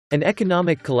An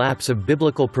economic collapse of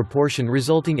biblical proportion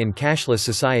resulting in cashless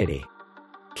society.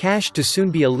 Cash to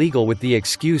soon be illegal with the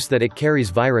excuse that it carries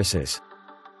viruses.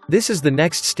 This is the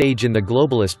next stage in the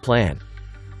globalist plan.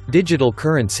 Digital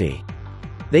currency.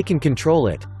 They can control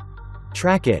it,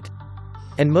 track it,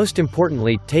 and most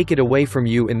importantly, take it away from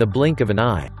you in the blink of an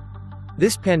eye.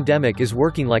 This pandemic is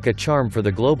working like a charm for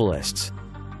the globalists.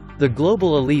 The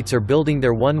global elites are building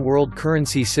their one world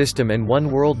currency system and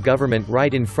one world government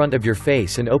right in front of your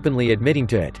face and openly admitting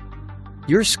to it.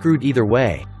 You're screwed either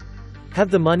way.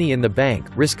 Have the money in the bank,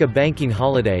 risk a banking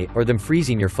holiday, or them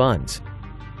freezing your funds.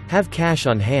 Have cash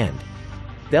on hand.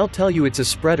 They'll tell you it's a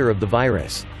spreader of the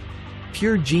virus.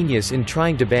 Pure genius in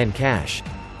trying to ban cash.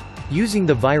 Using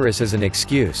the virus as an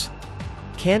excuse.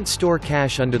 Can't store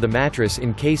cash under the mattress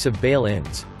in case of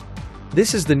bail-ins.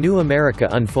 This is the new America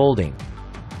unfolding.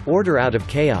 Order out of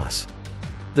chaos.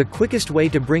 The quickest way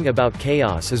to bring about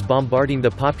chaos is bombarding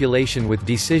the population with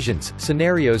decisions,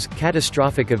 scenarios,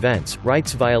 catastrophic events,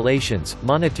 rights violations,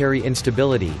 monetary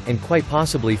instability, and quite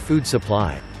possibly food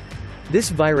supply. This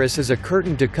virus is a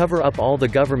curtain to cover up all the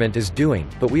government is doing,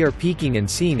 but we are peeking and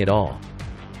seeing it all.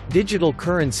 Digital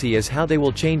currency is how they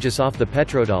will change us off the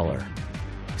petrodollar.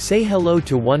 Say hello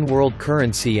to one world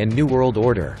currency and new world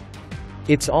order.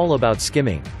 It's all about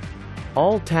skimming.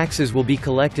 All taxes will be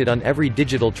collected on every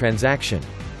digital transaction.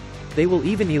 They will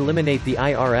even eliminate the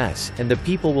IRS, and the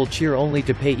people will cheer only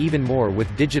to pay even more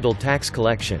with digital tax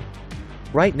collection.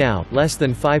 Right now, less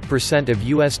than 5% of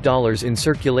US dollars in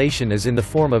circulation is in the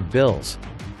form of bills.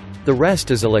 The rest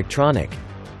is electronic.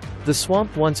 The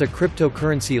swamp wants a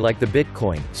cryptocurrency like the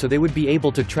Bitcoin, so they would be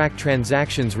able to track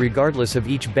transactions regardless of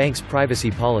each bank's privacy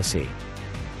policy.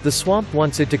 The swamp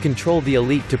wants it to control the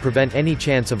elite to prevent any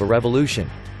chance of a revolution.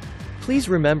 Please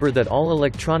remember that all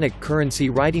electronic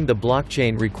currency riding the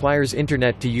blockchain requires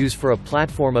internet to use for a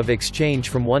platform of exchange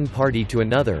from one party to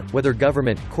another, whether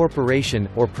government, corporation,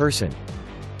 or person.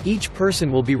 Each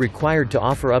person will be required to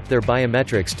offer up their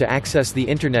biometrics to access the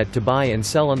internet to buy and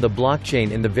sell on the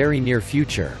blockchain in the very near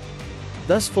future.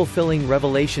 Thus fulfilling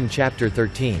Revelation chapter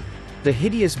 13. The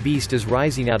hideous beast is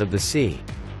rising out of the sea.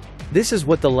 This is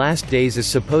what the last days is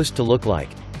supposed to look like.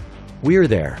 We're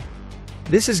there.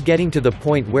 This is getting to the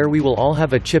point where we will all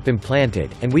have a chip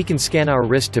implanted, and we can scan our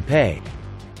wrist to pay.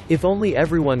 If only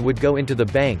everyone would go into the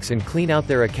banks and clean out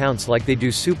their accounts like they do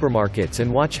supermarkets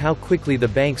and watch how quickly the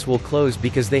banks will close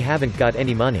because they haven't got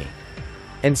any money.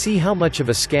 And see how much of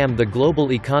a scam the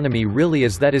global economy really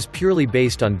is that is purely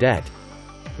based on debt.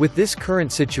 With this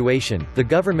current situation, the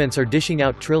governments are dishing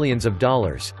out trillions of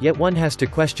dollars, yet one has to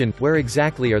question, where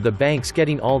exactly are the banks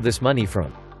getting all this money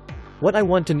from? What I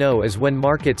want to know is when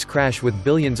markets crash with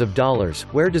billions of dollars,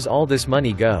 where does all this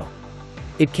money go?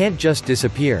 It can't just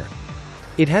disappear.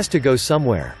 It has to go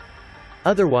somewhere.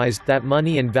 Otherwise, that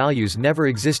money and values never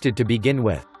existed to begin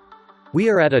with. We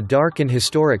are at a dark and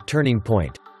historic turning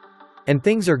point. And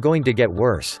things are going to get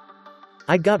worse.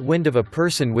 I got wind of a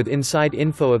person with inside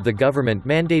info of the government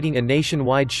mandating a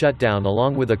nationwide shutdown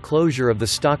along with a closure of the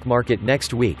stock market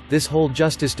next week, this whole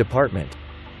Justice Department.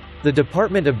 The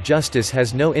Department of Justice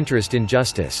has no interest in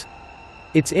justice.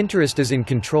 Its interest is in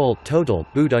control, total,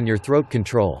 boot on your throat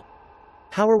control.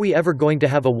 How are we ever going to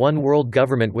have a one-world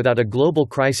government without a global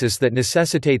crisis that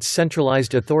necessitates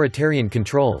centralized authoritarian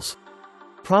controls?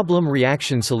 Problem,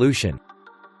 reaction, solution.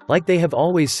 Like they have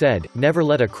always said, never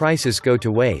let a crisis go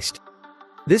to waste.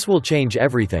 This will change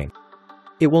everything.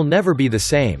 It will never be the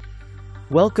same.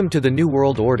 Welcome to the New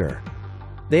World Order.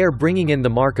 They are bringing in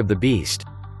the mark of the beast.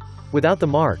 Without the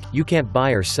mark, you can't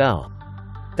buy or sell.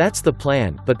 That's the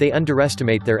plan, but they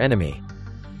underestimate their enemy.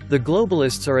 The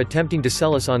globalists are attempting to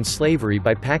sell us on slavery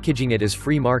by packaging it as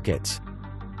free markets.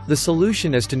 The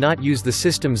solution is to not use the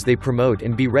systems they promote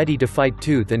and be ready to fight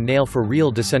tooth and nail for real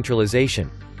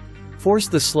decentralization. Force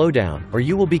the slowdown, or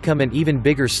you will become an even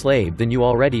bigger slave than you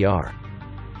already are.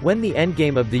 When the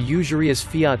endgame of the usurious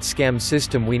fiat scam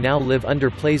system we now live under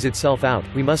plays itself out,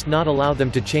 we must not allow them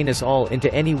to chain us all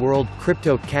into any world,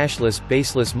 crypto, cashless,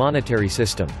 baseless monetary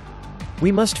system.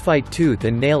 We must fight tooth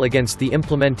and nail against the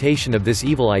implementation of this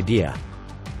evil idea.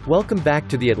 Welcome back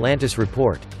to the Atlantis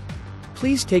Report.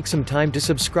 Please take some time to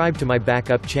subscribe to my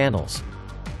backup channels.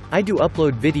 I do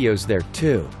upload videos there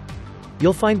too.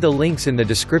 You'll find the links in the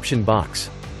description box.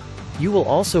 You will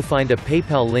also find a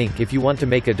PayPal link if you want to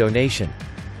make a donation.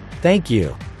 Thank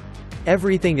you.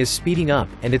 Everything is speeding up,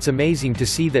 and it's amazing to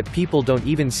see that people don't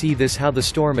even see this, how the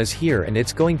storm is here and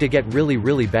it's going to get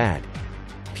really bad.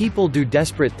 People do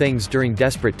desperate things during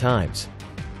desperate times.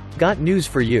 Got news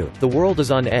for you, the world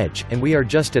is on edge, and we are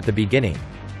just at the beginning.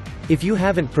 If you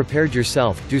haven't prepared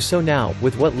yourself, do so now,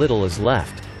 with what little is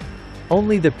left.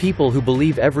 Only the people who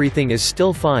believe everything is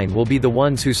still fine will be the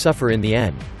ones who suffer in the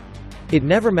end. It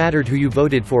never mattered who you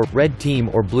voted for, red team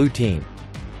or blue team.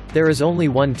 There is only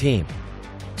one team.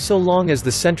 So long as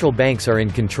the central banks are in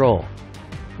control.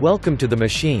 Welcome to the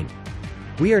machine.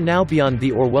 We are now beyond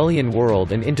the Orwellian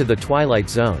world and into the twilight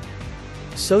zone.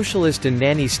 Socialist and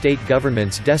nanny state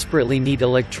governments desperately need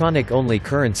electronic-only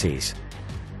currencies.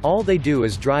 All they do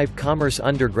is drive commerce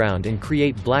underground and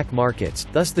create black markets,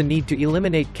 thus the need to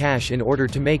eliminate cash in order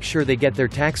to make sure they get their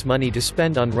tax money to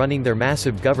spend on running their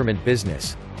massive government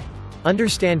business.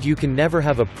 Understand, you can never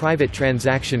have a private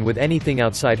transaction with anything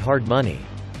outside hard money.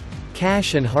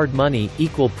 Cash and hard money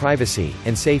equal privacy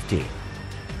and safety.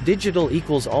 Digital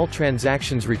equals all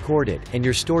transactions recorded, and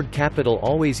your stored capital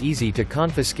always easy to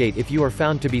confiscate if you are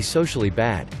found to be socially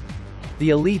bad. The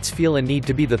elites feel a need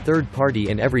to be the third party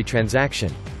in every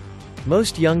transaction.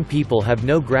 Most young people have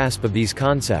no grasp of these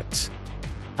concepts.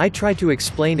 I try to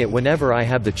explain it whenever I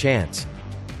have the chance.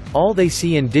 All they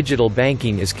see in digital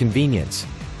banking is convenience.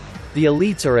 The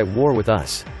elites are at war with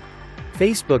us.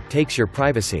 Facebook takes your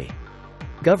privacy.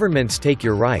 Governments take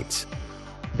your rights.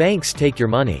 Banks take your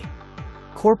money.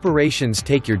 Corporations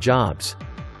take your jobs.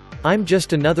 I'm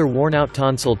just another worn-out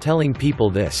tonsil telling people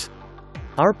this.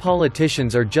 Our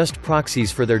politicians are just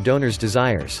proxies for their donors'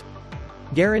 desires.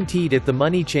 Guaranteed, if the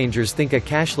money changers think a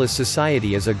cashless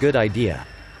society is a good idea.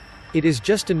 It is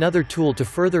just another tool to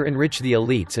further enrich the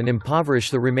elites and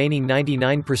impoverish the remaining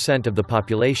 99% of the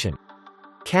population.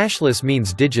 Cashless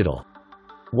means digital.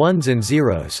 Ones and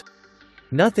zeros.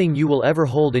 Nothing you will ever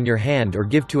hold in your hand or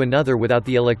give to another without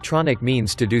the electronic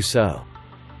means to do so.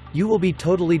 You will be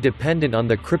totally dependent on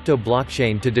the crypto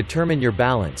blockchain to determine your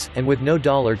balance, and with no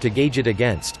dollar to gauge it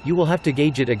against, you will have to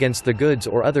gauge it against the goods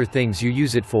or other things you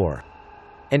use it for.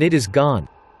 And it is gone.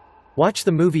 Watch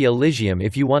the movie Elysium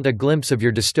if you want a glimpse of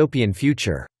your dystopian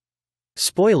future.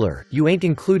 Spoiler, you ain't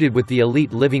included with the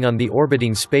elite living on the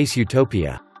orbiting space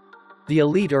utopia. The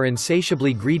elite are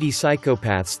insatiably greedy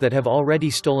psychopaths that have already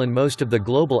stolen most of the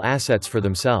global assets for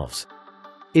themselves.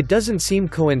 It doesn't seem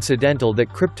coincidental that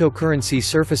cryptocurrency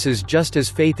surfaces just as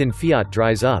faith in fiat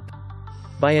dries up.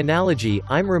 By analogy,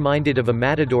 I'm reminded of a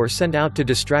matador sent out to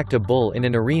distract a bull in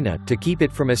an arena, to keep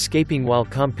it from escaping while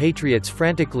compatriots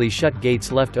frantically shut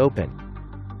gates left open.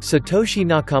 Satoshi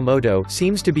Nakamoto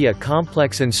seems to be a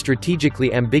complex and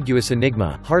strategically ambiguous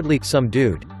enigma, hardly some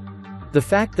dude. The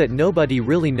fact that nobody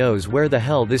really knows where the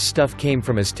hell this stuff came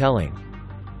from is telling.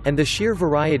 And the sheer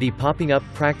variety popping up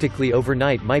practically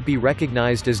overnight might be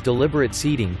recognized as deliberate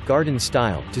seeding, garden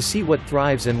style, to see what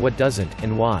thrives and what doesn't,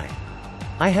 and why.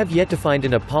 I have yet to find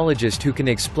an apologist who can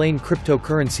explain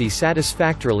cryptocurrency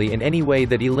satisfactorily in any way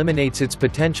that eliminates its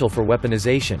potential for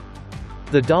weaponization.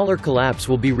 The dollar collapse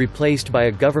will be replaced by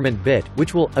a government bit,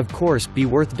 which will, of course, be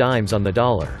worth dimes on the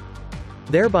dollar,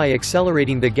 thereby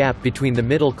accelerating the gap between the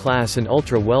middle class and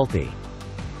ultra-wealthy.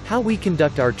 How we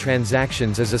conduct our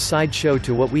transactions is a sideshow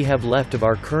to what we have left of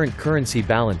our current currency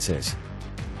balances.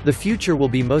 The future will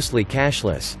be mostly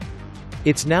cashless.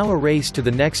 It's now a race to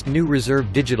the next new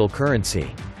reserve digital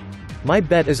currency. My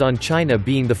bet is on China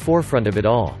being the forefront of it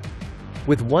all.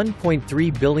 With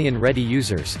 1.3 billion ready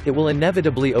users, it will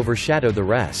inevitably overshadow the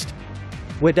rest.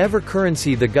 Whatever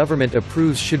currency the government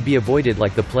approves should be avoided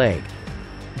like the plague.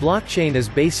 Blockchain is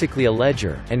basically a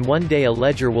ledger, and one day a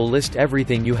ledger will list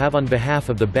everything you have on behalf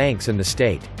of the banks and the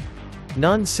state.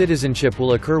 Non-citizenship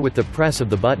will occur with the press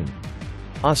of the button.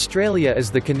 Australia is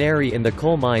the canary in the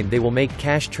coal mine. They will make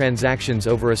cash transactions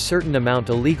over a certain amount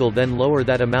illegal, then lower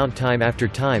that amount time after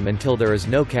time until there is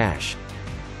no cash.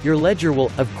 Your ledger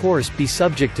will, of course, be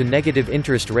subject to negative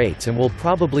interest rates and will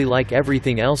probably, like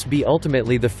everything else, be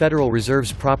ultimately the Federal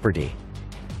Reserve's property.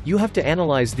 You have to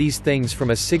analyze these things from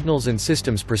a signals and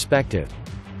systems perspective.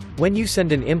 When you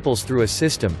send an impulse through a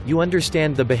system, you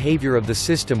understand the behavior of the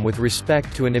system with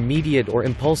respect to an immediate or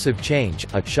impulsive change,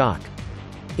 a shock.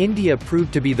 India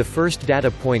proved to be the first data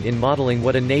point in modeling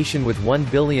what a nation with 1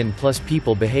 billion plus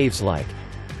people behaves like.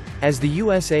 As the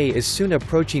USA is soon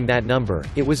approaching that number,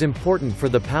 it was important for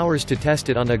the powers to test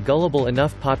it on a gullible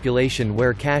enough population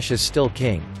where cash is still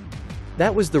king.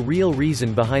 That was the real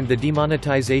reason behind the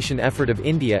demonetization effort of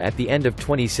India at the end of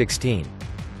 2016.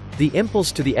 The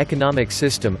impulse to the economic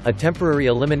system, a temporary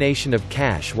elimination of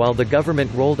cash while the government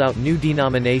rolled out new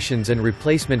denominations and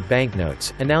replacement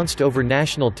banknotes, announced over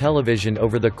national television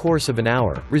over the course of an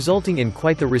hour, resulting in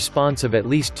quite the response of at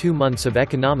least 2 months of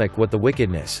economic what the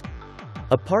wickedness.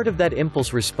 A part of that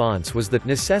impulse response was that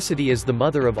necessity is the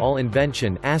mother of all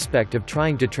invention aspect of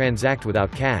trying to transact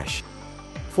without cash.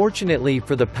 Fortunately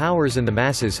for the powers and the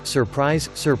masses, surprise,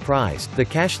 surprise, the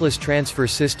cashless transfer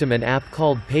system and app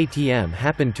called Paytm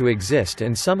happened to exist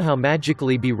and somehow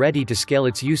magically be ready to scale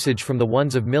its usage from the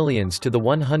ones of millions to the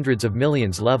hundreds of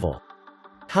millions level.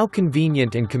 How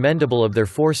convenient and commendable of their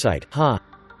foresight, huh?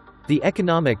 The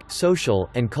economic, social,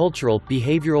 and cultural,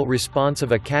 behavioral response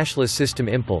of a cashless system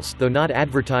impulse, though not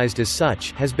advertised as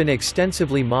such, has been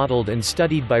extensively modeled and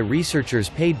studied by researchers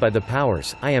paid by the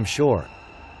powers, I am sure.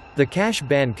 The cash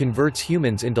ban converts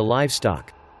humans into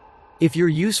livestock. If you're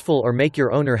useful or make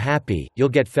your owner happy, you'll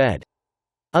get fed.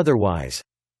 Otherwise.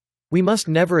 We must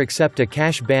never accept a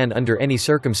cash ban under any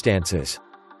circumstances.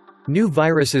 New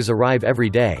viruses arrive every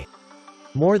day.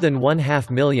 More than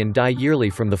 500,000 die yearly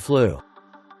from the flu.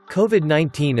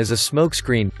 COVID-19 is a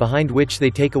smokescreen, behind which they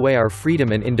take away our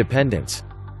freedom and independence.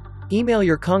 Email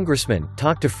your congressman,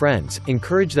 talk to friends,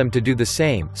 encourage them to do the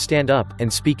same, stand up,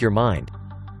 and speak your mind.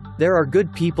 There are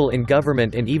good people in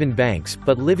government and even banks,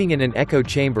 but living in an echo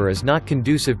chamber is not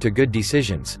conducive to good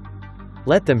decisions.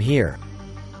 Let them hear.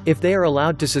 If they are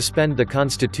allowed to suspend the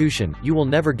Constitution, you will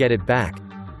never get it back.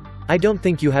 I don't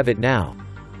think you have it now.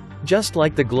 Just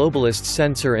like the globalists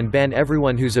censor and ban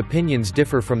everyone whose opinions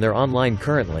differ from their online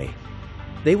currently.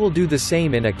 They will do the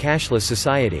same in a cashless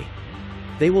society.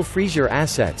 They will freeze your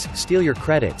assets, steal your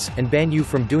credits, and ban you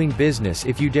from doing business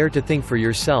if you dare to think for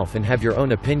yourself and have your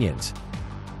own opinions.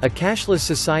 A cashless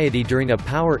society during a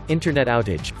power, internet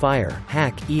outage, fire,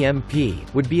 hack,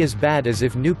 EMP, would be as bad as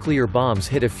if nuclear bombs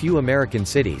hit a few American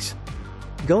cities.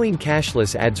 Going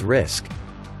cashless adds risk.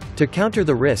 To counter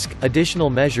the risk,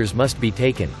 additional measures must be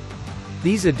taken.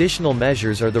 These additional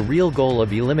measures are the real goal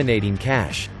of eliminating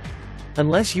cash.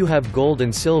 Unless you have gold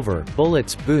and silver,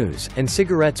 bullets, booze, and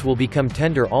cigarettes will become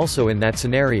tender also in that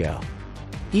scenario.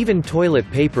 Even toilet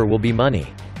paper will be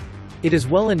money. It is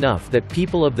well enough that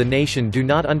people of the nation do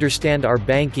not understand our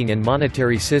banking and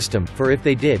monetary system, for if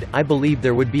they did, I believe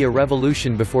there would be a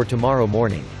revolution before tomorrow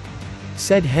morning.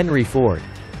 Said Henry Ford.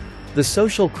 The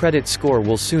social credit score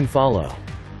will soon follow.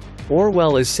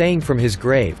 Orwell is saying from his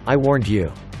grave, I warned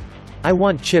you. I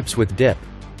want chips with dip.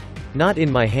 Not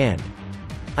in my hand.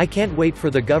 I can't wait for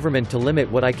the government to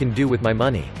limit what I can do with my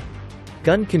money.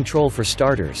 Gun control for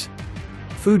starters.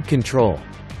 Food control.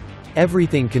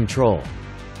 Everything control.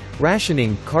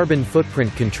 Rationing, carbon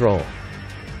footprint control.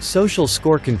 Social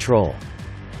score control.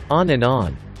 On and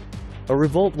on. A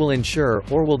revolt will ensure,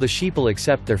 or will the sheeple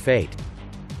accept their fate?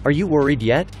 Are you worried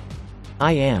yet?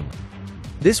 I am.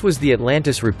 This was the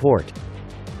Atlantis Report.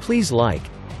 Please like,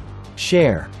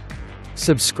 share,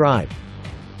 subscribe,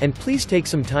 and please take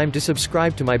some time to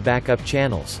subscribe to my backup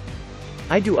channels.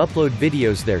 I do upload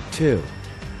videos there too.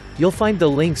 You'll find the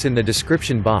links in the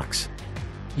description box.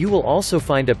 You will also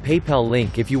find a PayPal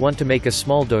link if you want to make a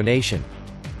small donation.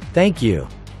 Thank you.